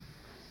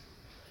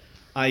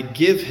I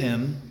give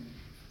him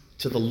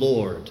to the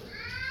Lord.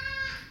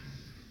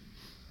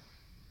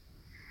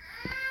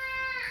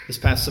 This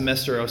past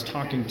semester, I was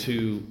talking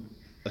to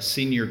a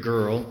senior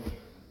girl,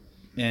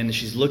 and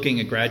she's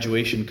looking at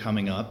graduation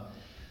coming up,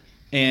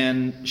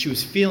 and she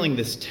was feeling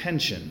this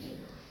tension.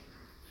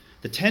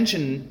 The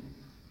tension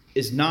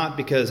is not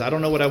because I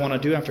don't know what I want to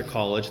do after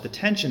college. The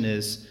tension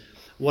is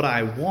what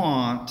I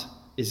want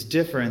is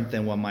different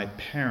than what my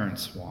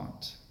parents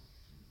want.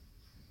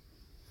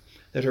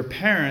 That her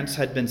parents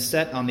had been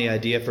set on the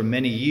idea for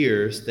many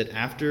years that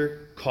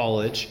after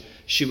college,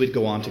 she would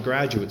go on to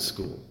graduate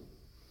school.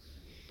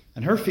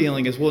 And her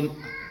feeling is, well,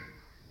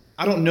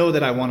 I don't know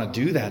that I want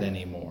to do that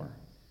anymore.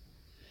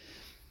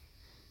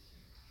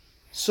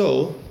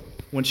 So,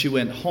 when she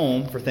went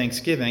home for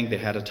Thanksgiving, they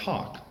had a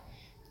talk.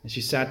 And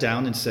she sat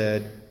down and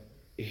said,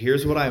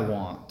 here's what I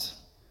want.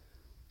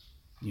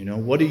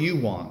 What do you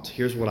want?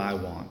 Here's what I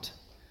want.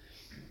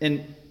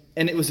 And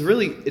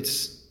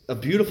it's a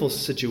beautiful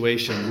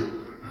situation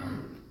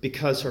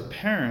because her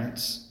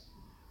parents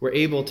were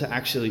able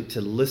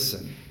to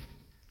listen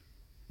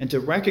and to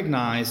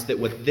recognize that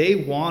what they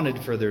wanted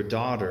for their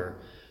daughter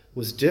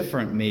was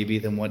different maybe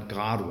than what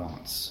God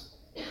wants,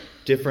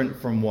 different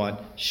from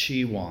what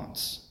she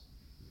wants.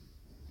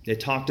 They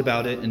talked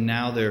about it, and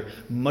now they're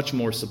much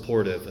more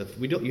supportive.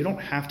 You don't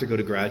have to go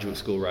to graduate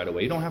school right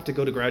away. You don't have to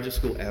go to graduate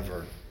school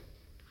ever.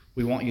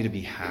 We want you to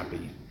be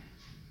happy.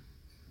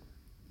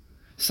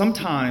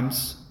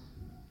 Sometimes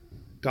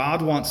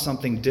God wants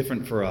something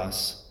different for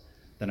us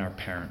than our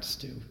parents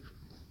do.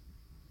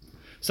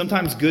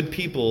 Sometimes good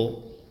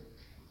people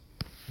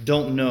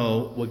don't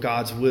know what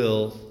God's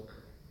will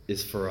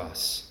is for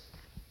us.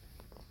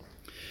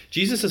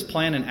 Jesus'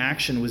 plan and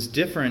action was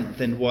different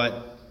than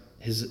what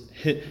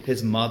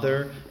his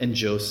mother and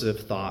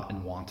Joseph thought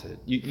and wanted.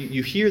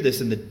 You hear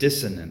this in the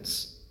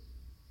dissonance.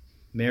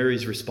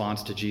 Mary's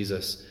response to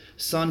Jesus,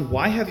 "Son,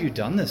 why have you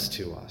done this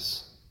to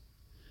us?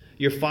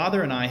 Your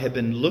father and I have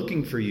been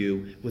looking for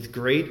you with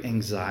great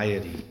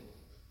anxiety."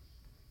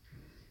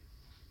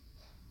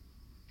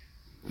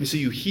 And so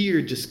you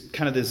hear just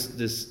kind of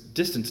this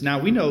distance. Now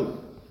we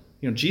know,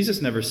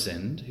 Jesus never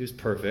sinned. He was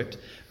perfect.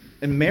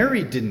 And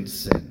Mary didn't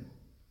sin.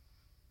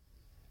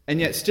 And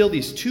yet still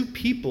these two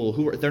people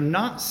they're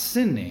not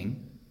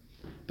sinning,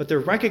 but they're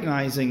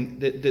recognizing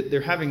that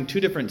they're having two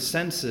different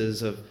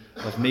senses of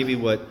maybe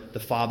what the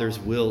Father's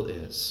will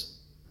is.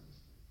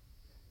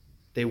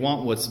 They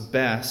want what's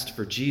best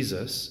for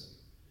Jesus,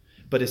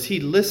 but as he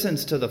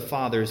listens to the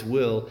Father's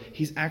will,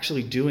 he's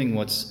actually doing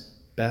what's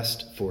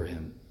best for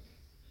him.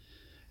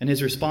 And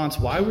his response,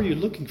 "Why were you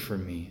looking for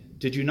me?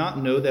 Did you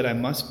not know that I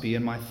must be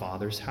in my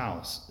Father's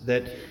house?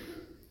 That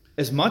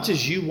as much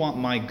as you want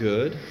my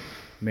good,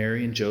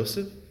 Mary and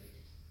Joseph,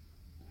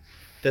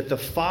 that the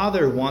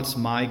Father wants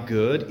my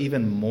good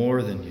even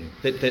more than you.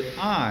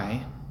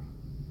 That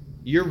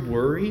you're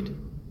worried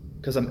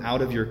because I'm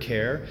out of your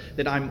care,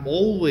 that I'm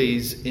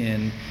always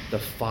in the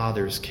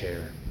Father's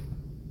care."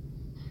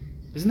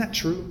 Isn't that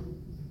true?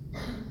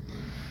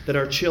 That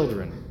our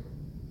children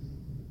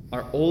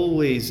are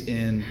always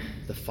in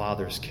the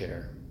Father's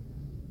care.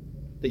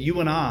 That you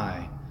and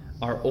I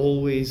are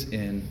always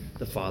in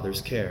the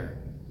Father's care.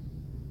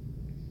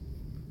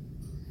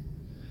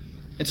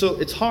 And so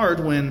it's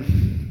hard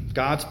when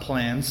God's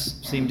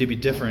plans seem to be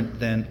different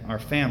than our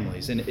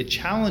families. And it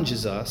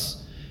challenges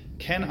us,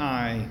 can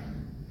I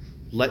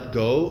let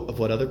go of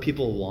what other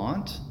people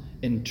want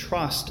and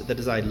trust that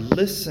as I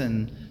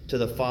listen to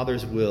the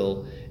Father's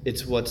will,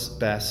 it's what's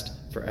best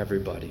for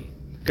everybody?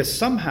 Because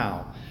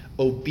somehow,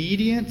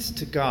 obedience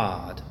to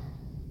God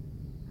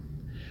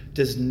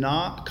does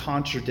not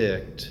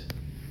contradict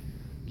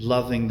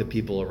loving the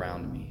people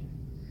around me.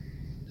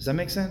 Does that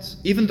make sense?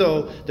 Even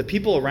though the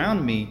people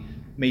around me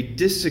may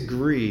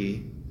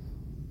disagree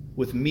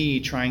with me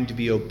trying to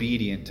be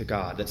obedient to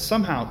God, that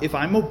somehow, if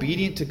I'm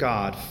obedient to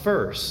God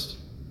first,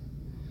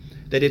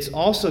 that it's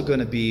also going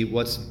to be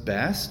what's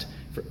best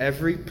for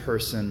every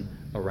person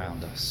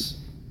around us.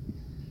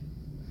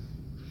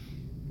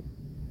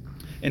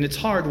 And it's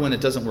hard when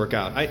it doesn't work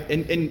out.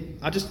 And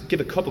I'll just give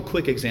a couple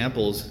quick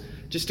examples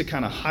just to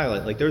kind of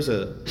highlight. Like there's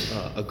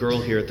a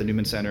girl here at the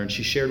Newman Center, and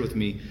she shared with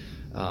me,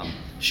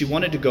 she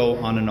wanted to go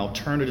on an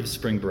alternative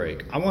spring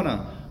break.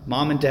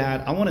 Mom and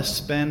Dad, I want to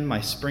spend my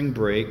spring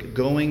break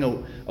going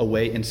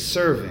away and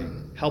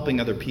serving,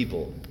 helping other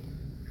people.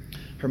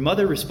 Her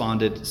mother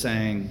responded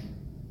saying,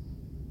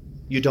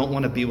 "You don't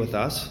want to be with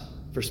us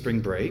for spring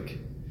break?"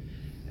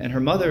 And her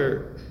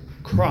mother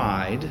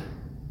cried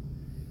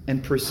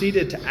and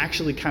proceeded to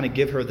actually kind of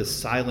give her the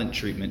silent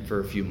treatment for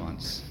a few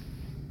months,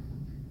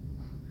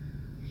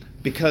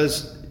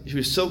 because she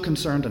was so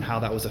concerned on how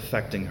that was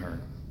affecting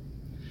her.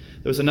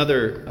 There was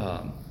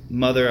another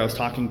mother I was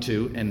talking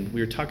to, and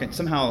we were talking,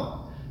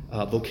 somehow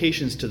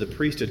vocations to the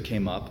priesthood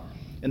came up,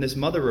 and this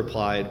mother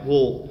replied,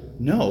 "Well,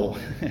 no,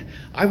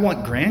 I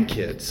want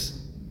grandkids."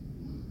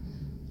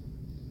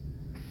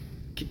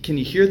 Can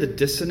you hear the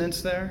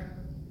dissonance there?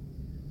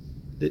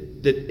 That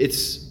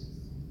it's,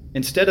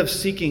 instead of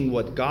seeking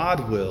what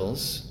God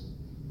wills,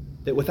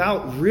 that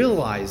without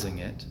realizing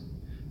it,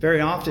 very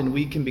often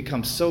we can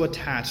become so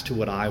attached to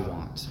what I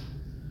want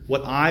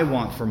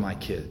for my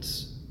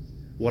kids,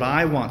 what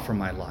I want for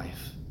my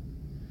life,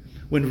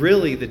 when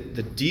really the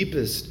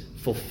deepest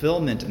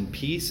fulfillment and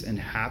peace and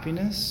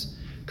happiness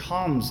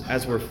comes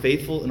as we're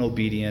faithful and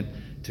obedient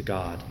to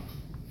God.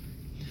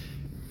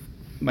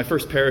 My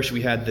first parish,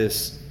 we had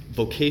this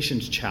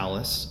vocations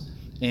chalice,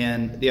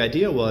 and the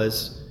idea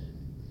was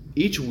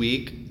each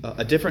week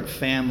a different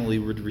family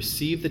would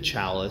receive the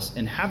chalice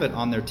and have it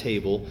on their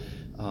table,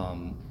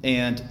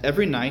 and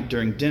every night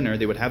during dinner,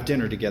 they would have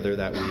dinner together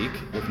that week,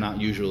 if not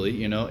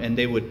usually, and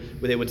they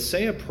would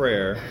say a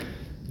prayer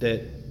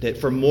that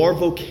for more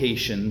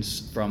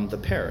vocations from the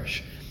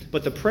parish.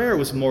 But the prayer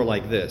was more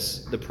like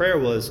this. The prayer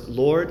was,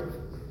 Lord,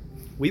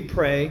 we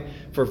pray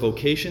for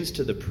vocations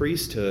to the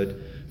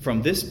priesthood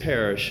from this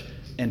parish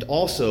and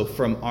also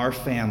from our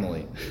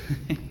family.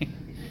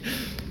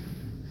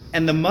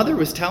 And the mother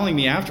was telling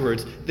me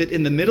afterwards that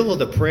in the middle of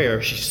the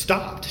prayer, she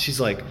stopped. She's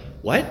like,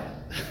 what?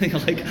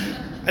 Like,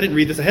 I didn't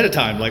read this ahead of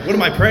time. Like, what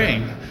am I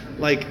praying?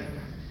 Like,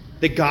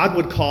 that God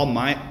would call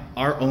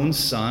our own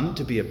son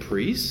to be a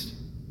priest?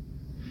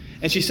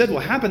 And she said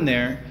what happened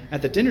there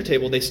at the dinner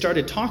table, they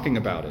started talking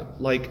about it.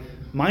 Like,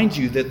 mind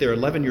you, that their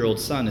 11-year-old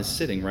son is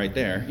sitting right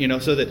there,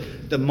 so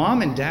that the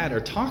mom and dad are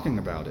talking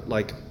about it.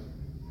 Like,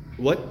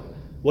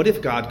 what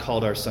if God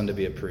called our son to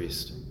be a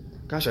priest?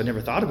 Gosh, I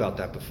never thought about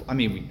that before. I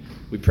mean,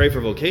 we pray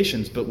for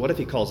vocations, but what if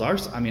he calls our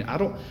son? I mean,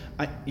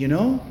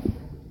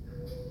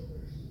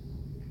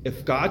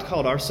 if God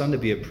called our son to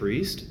be a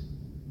priest,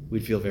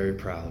 we'd feel very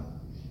proud.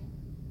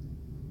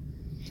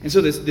 And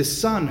so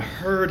this son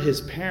heard his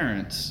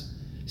parents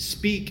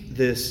speak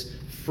this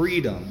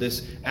freedom,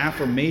 this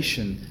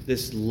affirmation,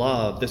 this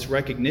love, this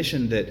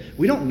recognition that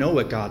we don't know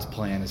what God's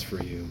plan is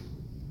for you.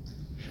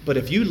 But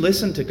if you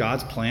listen to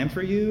God's plan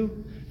for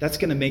you, that's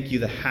going to make you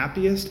the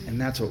happiest,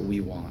 and that's what we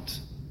want.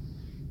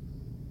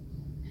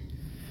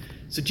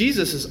 So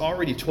Jesus is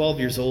already 12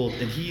 years old,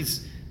 and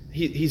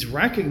he's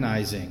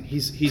recognizing,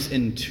 he's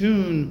in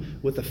tune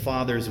with the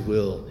Father's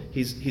will.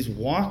 He's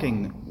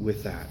walking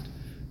with that.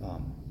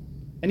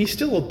 And he's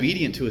still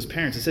obedient to his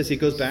parents. It says they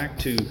go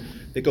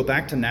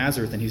back to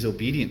Nazareth, and he's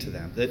obedient to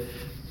them. That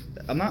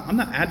I'm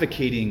not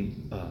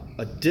advocating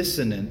a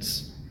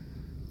dissonance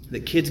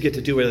that kids get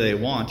to do whatever they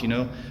want,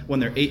 when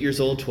they're 8 years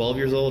old, 12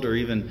 years old, or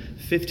even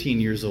 15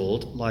 years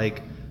old.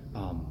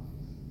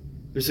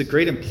 There's a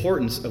great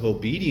importance of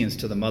obedience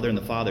to the mother and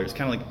the father. It's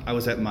kind of like I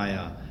was at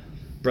my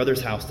brother's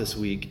house this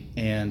week,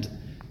 and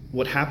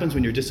what happens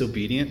when you're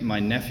disobedient, my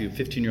nephew,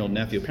 15-year-old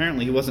nephew,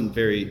 apparently he wasn't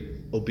very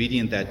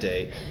obedient that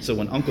day, so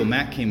when Uncle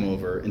Matt came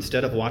over,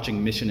 instead of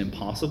watching Mission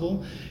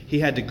Impossible, he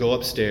had to go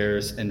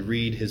upstairs and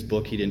read his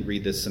book he didn't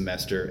read this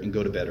semester and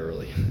go to bed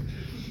early.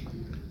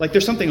 Like,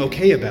 there's something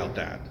okay about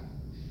that.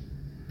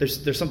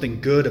 There's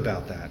something good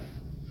about that.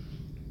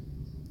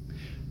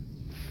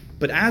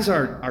 But as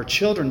our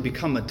children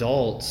become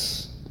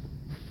adults,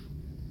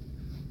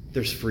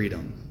 there's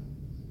freedom.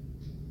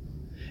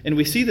 And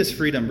we see this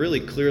freedom really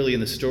clearly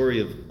in the story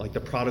of the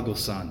prodigal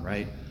son,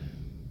 right?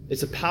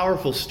 It's a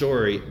powerful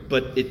story,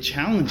 but it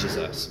challenges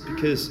us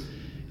because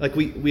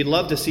we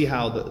love to see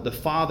how the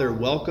father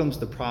welcomes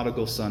the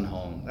prodigal son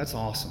home. That's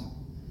awesome.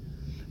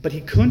 But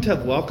he couldn't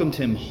have welcomed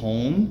him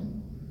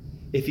home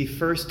if he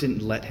first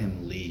didn't let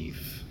him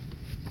leave.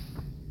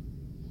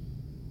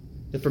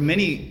 That for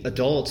many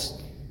adults,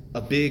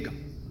 a big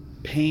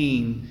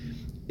pain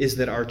is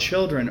that our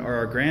children or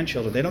our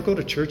grandchildren, they don't go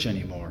to church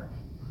anymore.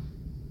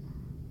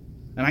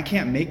 And I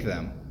can't make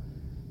them.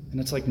 And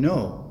it's like,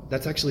 no,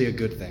 that's actually a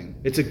good thing.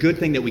 It's a good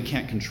thing that we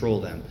can't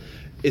control them.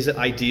 Is it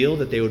ideal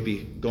that they would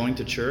be going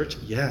to church?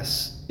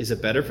 Yes. Is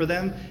it better for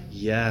them?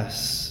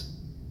 Yes.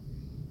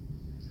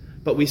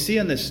 But we see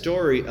in this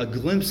story a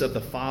glimpse of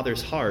the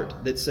Father's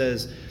heart that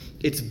says,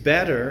 it's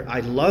better, I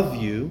love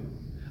you,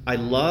 I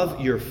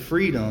love your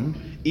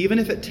freedom, even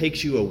if it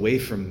takes you away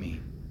from me.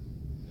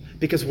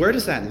 Because where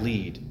does that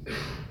lead?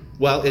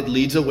 Well, it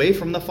leads away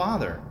from the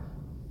Father.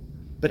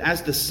 But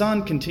as the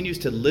Son continues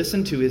to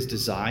listen to his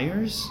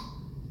desires,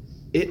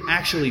 it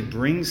actually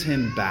brings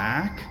him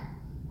back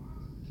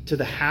to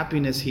the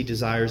happiness he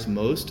desires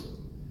most,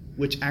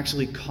 which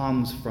actually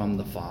comes from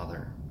the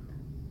Father.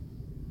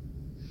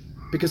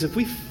 Because if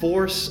we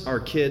force our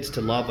kids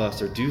to love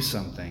us or do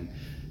something,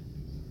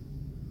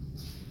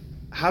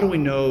 how do we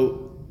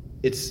know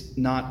it's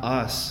not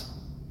us,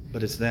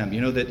 but it's them?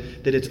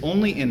 That it's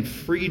only in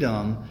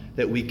freedom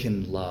that we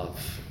can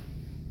love.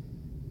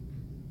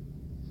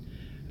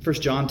 1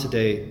 John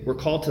today, we're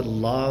called to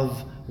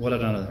love one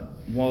another.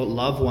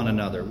 Love one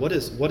another. What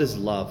is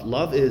love?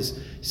 Love is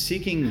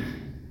seeking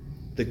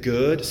the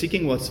good,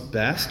 seeking what's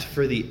best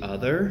for the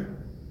other,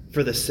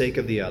 for the sake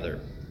of the other.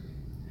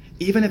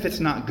 Even if it's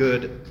not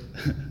good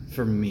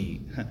for me.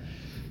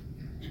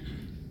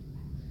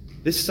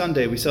 This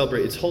Sunday we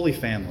celebrate, it's Holy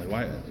Family.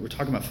 We're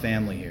talking about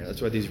family here.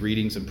 That's what these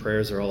readings and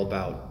prayers are all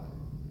about.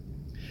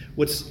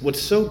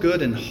 What's so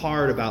good and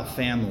hard about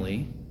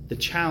family, the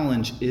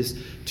challenge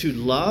is to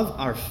love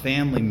our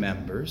family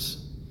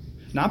members,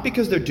 not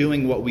because they're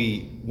doing what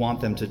we want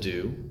them to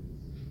do,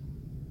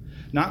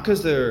 Not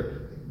because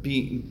they're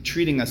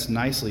treating us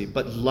nicely,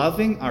 but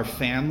loving our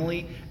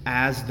family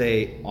as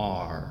they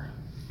are.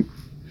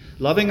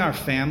 Loving our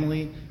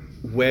family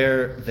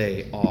where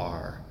they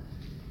are.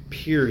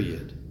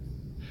 Period.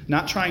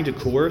 Not trying to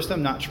coerce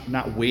them,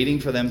 not waiting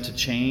for them to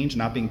change,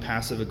 not being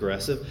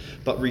passive-aggressive,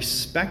 but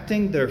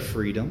respecting their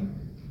freedom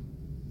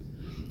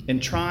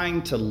and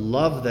trying to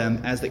love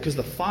them because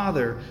the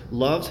Father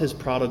loves his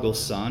prodigal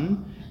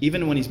son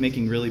even when he's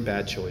making really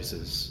bad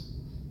choices,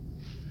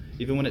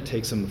 even when it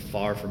takes him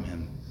far from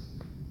him.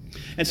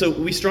 And so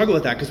we struggle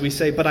with that because we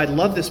say, but I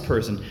love this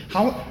person.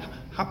 How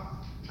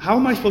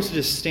am I supposed to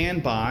just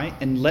stand by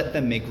and let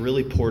them make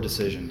really poor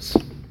decisions?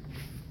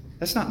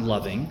 That's not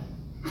loving.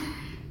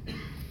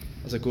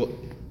 I was like, well,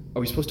 are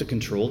we supposed to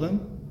control them?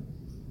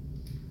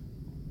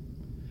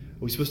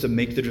 Are we supposed to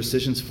make the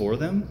decisions for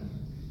them?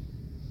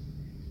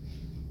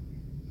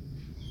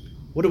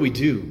 What do we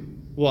do?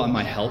 Well, am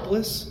I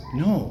helpless?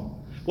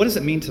 No. What does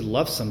it mean to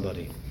love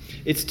somebody?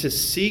 It's to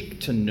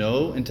seek to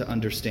know and to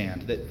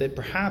understand. That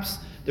perhaps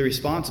the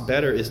response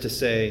better is to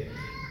say,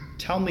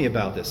 tell me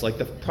about this. Like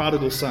the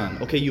prodigal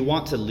son. Okay, you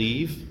want to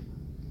leave?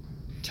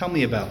 Tell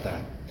me about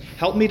that.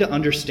 Help me to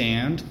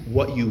understand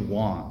what you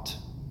want.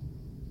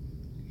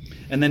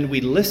 And then we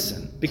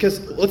listen.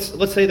 Because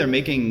let's say they're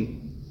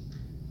making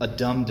a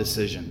dumb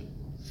decision.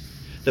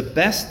 The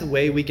best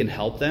way we can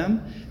help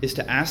them is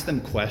to ask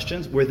them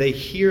questions where they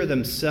hear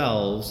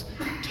themselves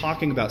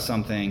talking about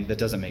something that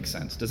doesn't make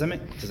sense. Does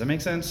that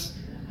make sense?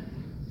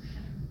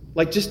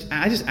 Like I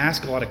just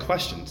ask a lot of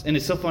questions. And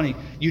it's so funny.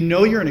 You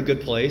know you're in a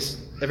good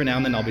place. Every now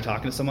and then I'll be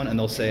talking to someone and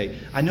they'll say,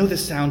 I know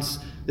this sounds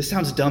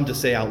dumb to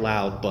say out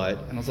loud, but...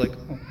 And I was like,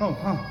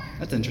 oh,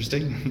 that's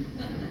interesting.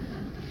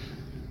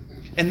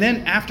 And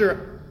then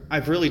after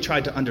I've really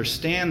tried to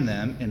understand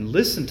them and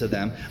listen to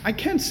them, I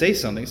can say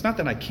something. It's not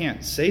that I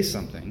can't say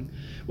something.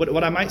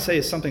 What I might say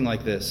is something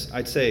like this.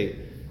 I'd say,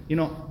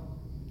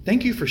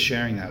 thank you for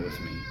sharing that with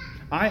me.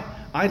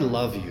 I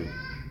love you.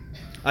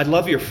 I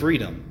love your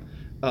freedom.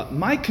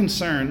 My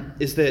concern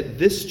is that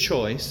this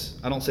choice,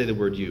 I don't say the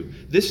word you,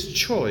 this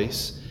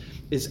choice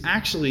is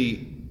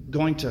actually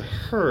going to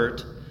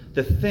hurt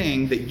the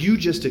thing that you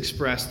just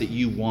expressed that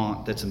you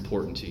want that's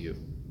important to you.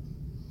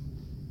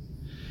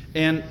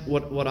 And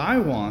what I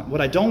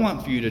don't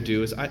want for you to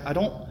do is I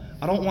don't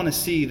want to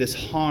see this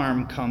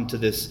harm come to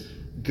this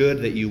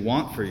good that you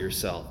want for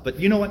yourself. But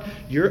you know what?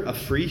 You're a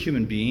free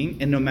human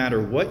being, and no matter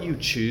what you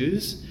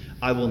choose,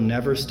 I will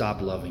never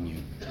stop loving you.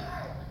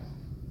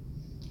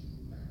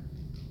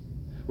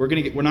 We're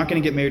not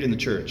going to get married in the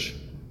church.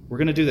 We're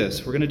going to do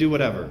this. We're going to do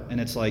whatever. And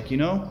it's like,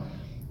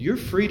 you're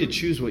free to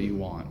choose what you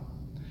want.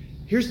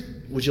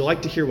 Would you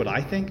like to hear what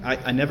I think?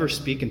 I never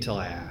speak until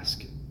I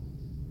ask.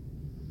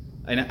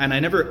 And I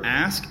never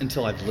ask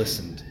until I've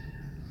listened.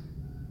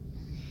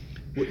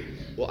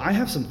 Well, I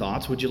have some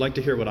thoughts. Would you like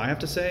to hear what I have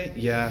to say?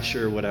 Yeah,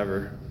 sure,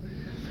 whatever.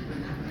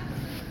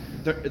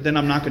 Then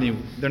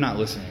they're not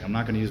listening. I'm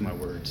not going to use my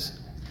words.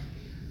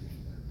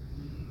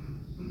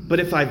 But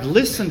if I've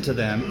listened to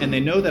them and they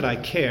know that I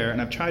care and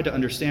I've tried to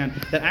understand,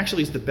 that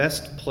actually is the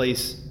best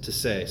place to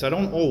say. So I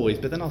don't always,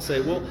 but then I'll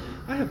say, well,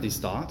 I have these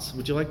thoughts.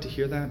 Would you like to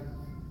hear that?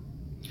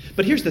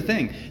 But here's the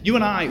thing. You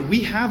and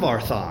we have our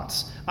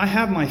thoughts. I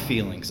have my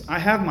feelings. I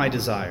have my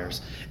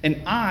desires.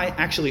 And I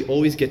actually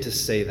always get to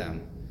say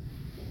them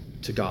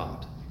to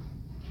God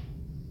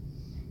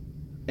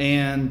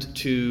and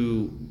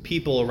to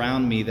people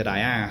around me that I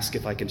ask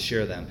if I can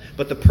share them.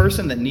 But the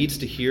person that needs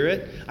to hear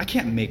it, I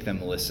can't make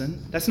them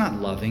listen. That's not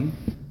loving.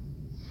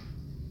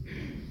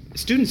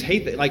 Students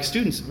hate that. Like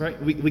students,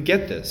 right? We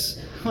get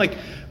this. Like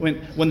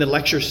when the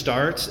lecture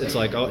starts, it's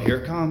like, oh, here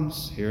it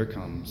comes.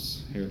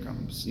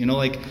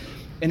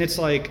 And it's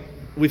like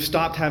we've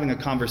stopped having a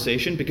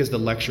conversation because the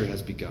lecture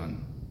has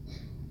begun.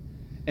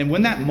 And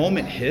when that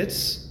moment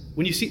hits,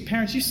 when you see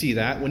parents, you see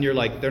that when you're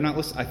like, they're not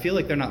listening. I feel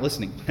like they're not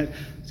listening.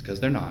 It's because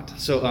they're not.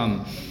 So,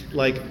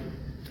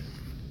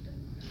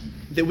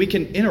 that we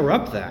can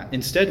interrupt that.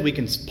 Instead, we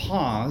can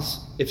pause.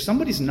 If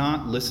somebody's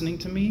not listening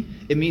to me,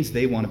 it means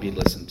they want to be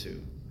listened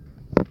to.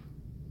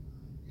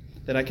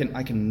 That I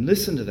can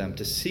listen to them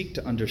to seek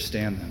to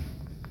understand them.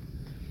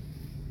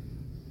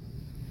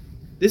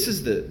 This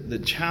is the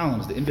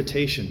challenge, the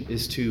invitation,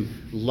 is to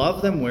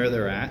love them where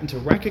they're at and to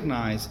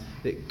recognize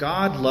that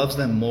God loves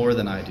them more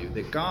than I do.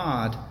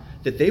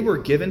 That they were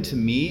given to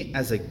me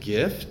as a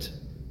gift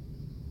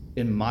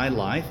in my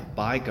life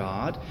by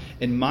God,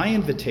 and my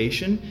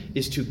invitation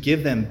is to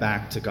give them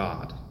back to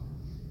God.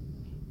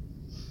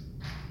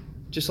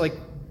 Just like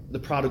the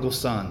prodigal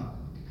son,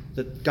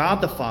 that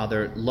God the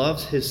Father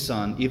loves his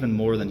son even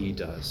more than he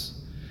does.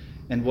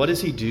 And what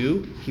does he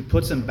do? He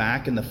puts him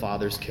back in the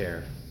Father's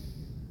care.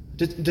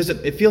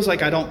 It feels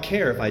like I don't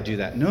care if I do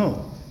that.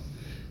 No.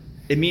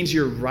 It means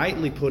you're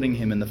rightly putting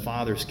him in the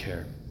Father's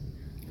care.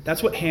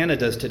 That's what Hannah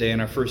does today in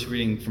our first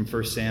reading from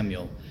 1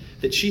 Samuel.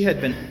 That she had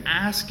been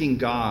asking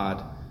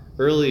God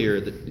earlier,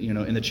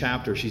 in the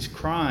chapter. She's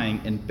crying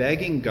and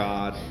begging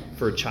God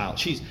for a child.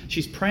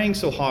 She's praying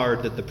so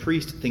hard that the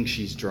priest thinks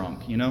she's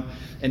drunk,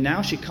 And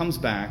now she comes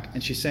back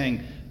and she's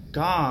saying,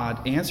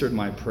 God answered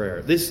my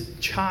prayer. This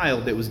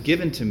child that was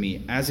given to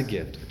me as a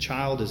gift, a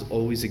child is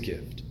always a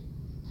gift.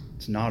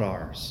 It's not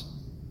ours.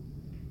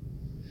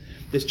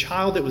 This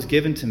child that was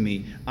given to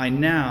me, I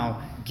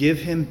now give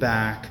him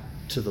back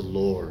to the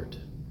Lord.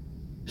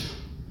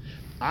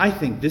 I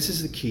think this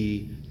is the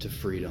key to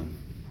freedom.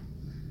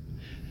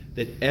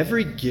 That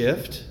every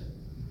gift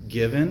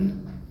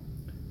given,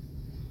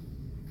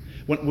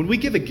 when we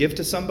give a gift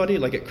to somebody,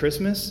 like at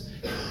Christmas,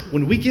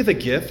 when we give a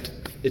gift,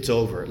 it's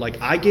over.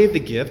 Like, I gave the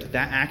gift,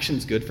 that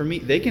action's good for me.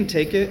 They can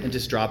take it and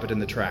just drop it in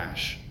the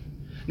trash.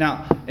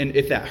 Now, and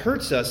if that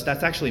hurts us,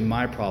 that's actually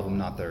my problem,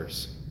 not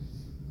theirs.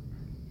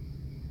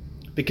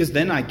 Because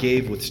then I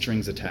gave with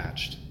strings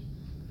attached.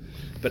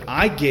 But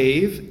I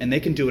gave, and they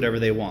can do whatever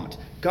they want.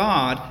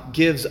 God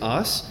gives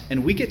us,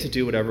 and we get to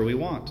do whatever we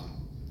want.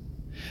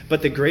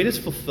 But the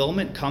greatest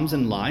fulfillment comes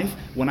in life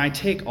when I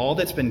take all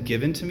that's been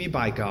given to me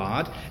by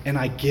God and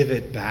I give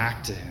it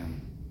back to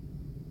Him.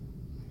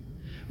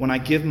 When I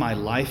give my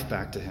life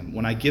back to Him,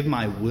 when I give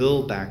my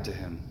will back to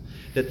Him,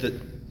 that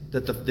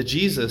the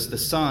Jesus, the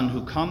Son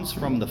who comes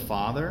from the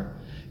Father,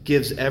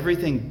 gives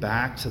everything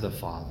back to the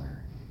Father.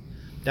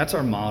 That's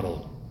our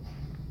model.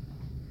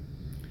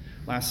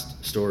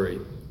 Last story.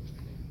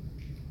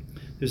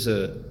 There's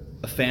a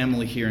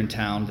family here in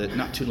town that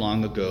not too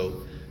long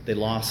ago, they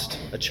lost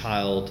a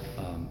child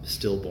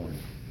stillborn.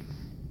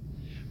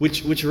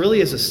 Which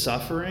really is a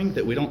suffering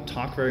that we don't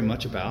talk very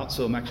much about,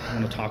 so I'm actually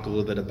going to talk a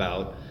little bit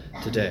about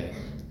today.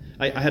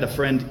 I had a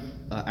friend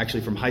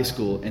actually from high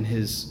school, and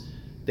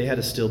they had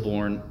a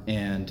stillborn,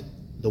 and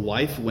the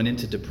wife went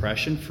into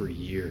depression for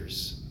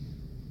years.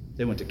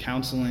 They went to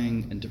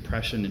counseling and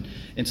depression,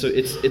 and so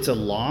it's a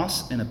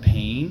loss and a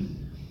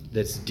pain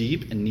that's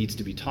deep and needs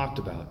to be talked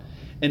about.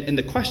 And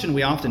the question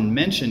we often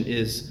mention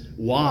is,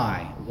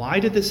 why? Why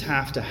did this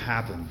have to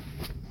happen?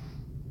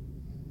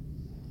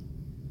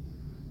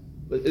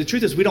 But the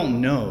truth is, we don't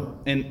know.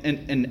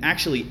 And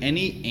actually,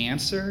 any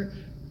answer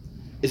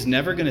is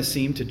never going to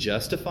seem to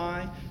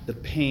justify the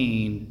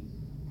pain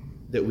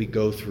that we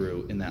go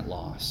through in that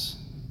loss.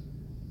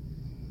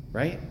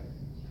 Right?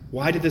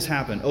 Why did this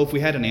happen? Oh, if we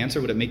had an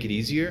answer, would it make it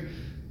easier?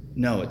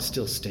 No, it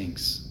still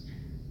stinks.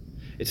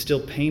 It's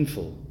still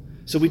painful.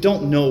 So we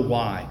don't know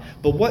why.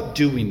 But what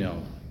do we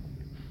know?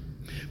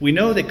 We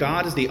know that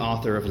God is the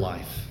author of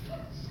life.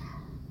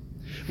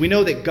 We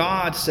know that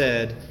God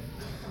said,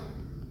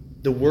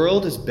 the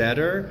world is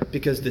better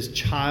because this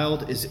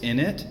child is in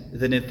it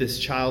than if this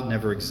child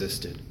never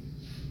existed.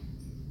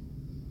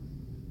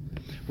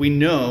 We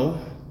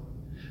know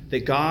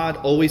that God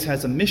always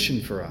has a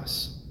mission for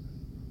us.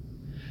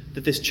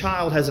 That this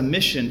child has a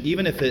mission,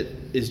 even if it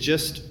is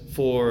just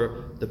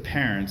for the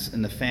parents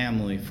and the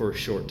family for a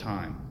short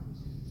time.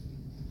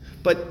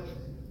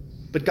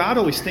 But God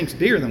always thinks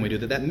bigger than we do,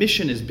 that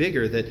mission is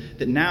bigger,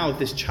 that now if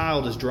this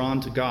child is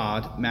drawn to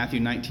God, Matthew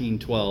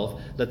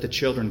 19:12, let the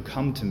children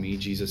come to me,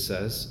 Jesus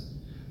says,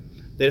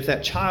 that if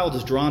that child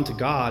is drawn to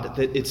God,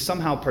 that it's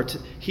somehow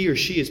he or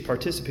she is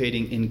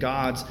participating in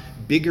God's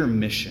bigger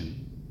mission.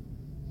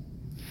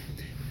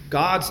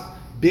 God's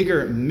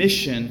bigger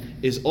mission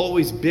is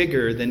always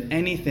bigger than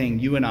anything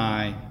you and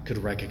I could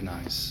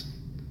recognize.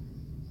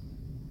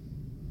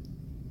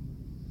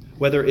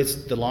 Whether it's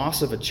the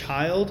loss of a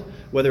child,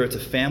 whether it's a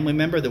family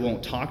member that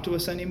won't talk to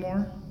us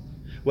anymore,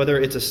 whether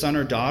it's a son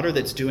or daughter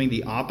that's doing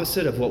the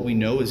opposite of what we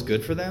know is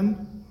good for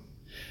them,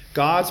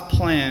 God's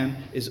plan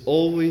is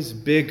always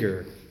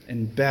bigger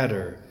and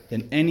better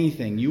than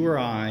anything you or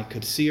I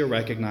could see or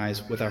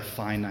recognize with our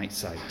finite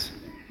sight.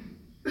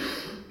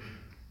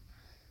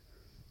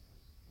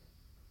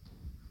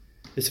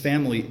 This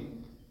family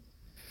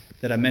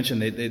that I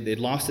mentioned, they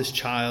lost this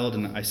child,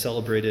 and I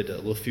celebrated a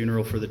little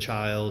funeral for the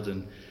child,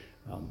 and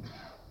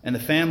the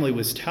family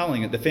was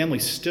telling it. The family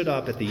stood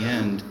up at the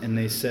end, and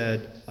they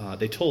said,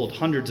 they told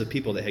hundreds of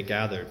people that had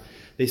gathered,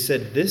 they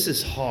said, this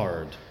is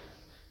hard.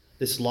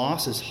 This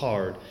loss is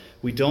hard.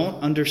 We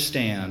don't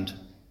understand,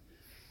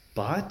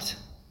 but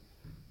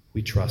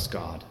we trust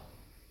God.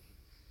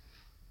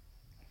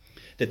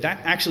 That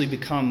actually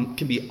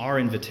can be our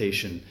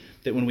invitation.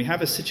 That when we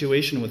have a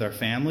situation with our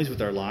families,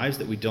 with our lives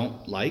that we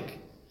don't like,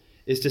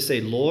 is to say,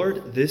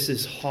 Lord, this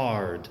is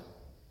hard.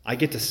 I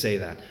get to say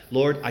that.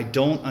 Lord, I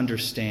don't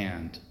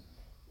understand,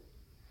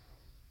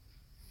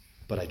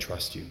 but I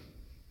trust you.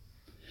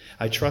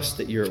 I trust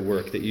that you're at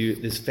work, that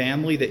this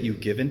family that you've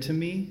given to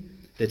me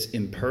that's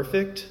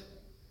imperfect,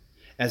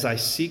 as I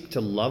seek to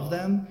love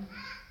them,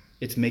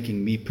 it's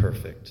making me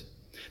perfect.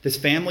 This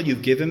family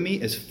you've given me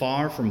is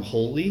far from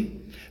holy,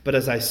 but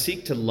as I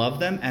seek to love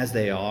them as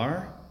they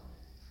are,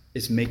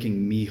 it's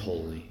making me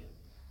holy.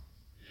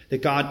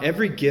 That God,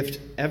 every gift,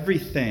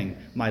 everything,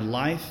 my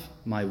life,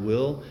 my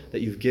will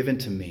that you've given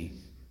to me,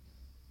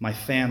 my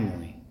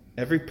family,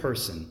 every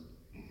person,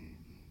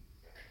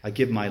 I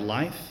give my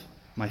life,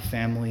 my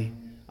family,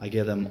 I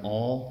give them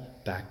all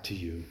back to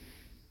you.